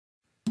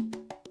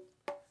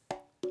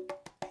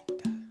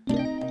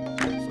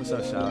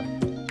What's up, Sean?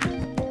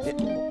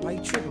 Why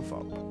you tripping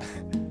for?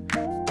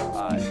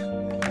 Alright.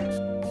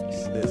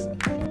 Listen.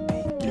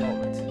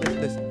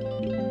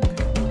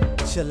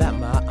 Listen. Chill out,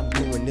 ma. I'm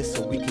doing this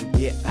so we can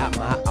get out,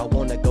 ma. I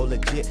wanna go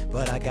legit,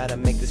 but I gotta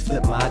make this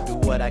flip, ma. Do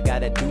what I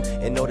gotta do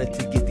in order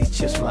to get these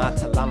chips, ma.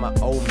 Till I'm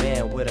an old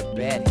man with a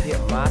bad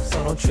hip, ma.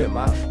 So don't trip,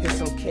 ma. Here's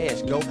some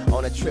cash, go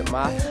on a trip,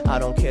 ma. I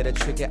don't care to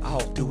trick it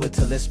off, do it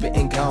till it's spit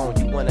and gone.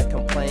 You wanna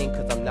complain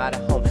cause I'm not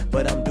at home,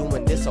 but I'm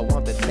doing this, so I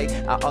want to take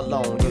out a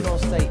loan. You don't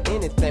say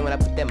anything when I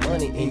put that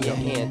money in your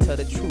hand. Tell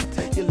the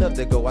truth, you love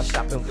to go out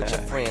shopping with your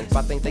friends. If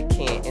I think they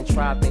can and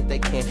try, I think they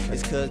can.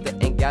 It's cause they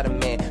ain't got a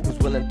man who's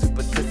willing to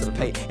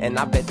participate. And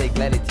I bet they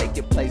glad to take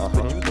your place.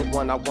 But you the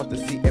one I want to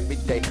see every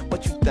day.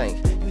 What you think?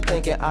 You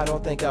thinking I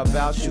don't think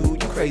about you?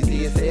 You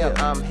crazy as hell.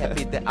 I'm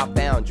happy that I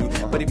found you.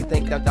 But if you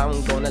think that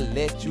I'm gonna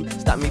let you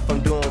stop me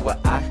from doing what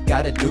I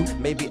gotta do,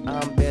 maybe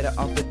I'm better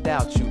off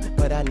without you.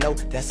 But I know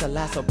that's a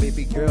lie, so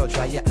baby girl,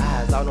 dry your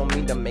eyes. I don't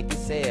mean to make it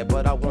sad,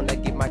 but I wanna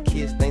give my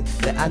kids things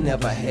that I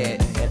never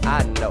had. And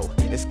I know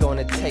it's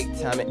gonna take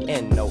time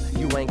and no,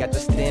 you ain't got to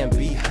stand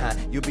behind.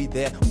 You'll be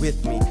there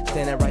with me,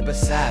 standing right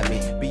beside me,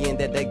 being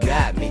that they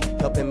got me,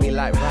 helping me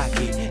like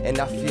Rocky. And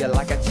I feel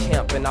like a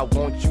champ, and I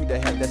want you to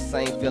have that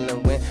same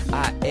feeling when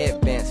I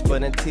advance.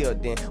 But until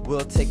then,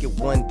 we'll take it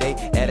one day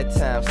at a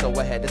time. So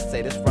I had to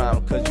say this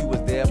rhyme, cause you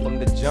was there from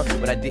the jump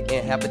when I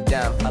didn't have a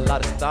dime. A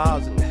lot of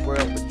stars in the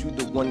world, but you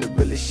the one that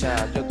really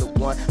shines. You're the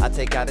one I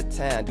take out of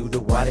town, do the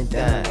wine and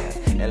dine.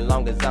 And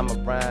long as I'm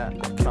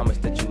around, I promise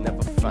that you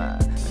never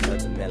find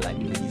another man like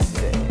me, he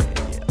said.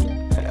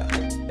 Yeah.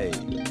 Hey,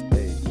 hey,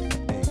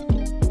 hey.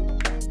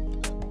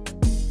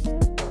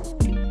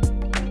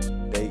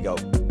 There you go.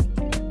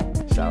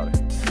 Shout it.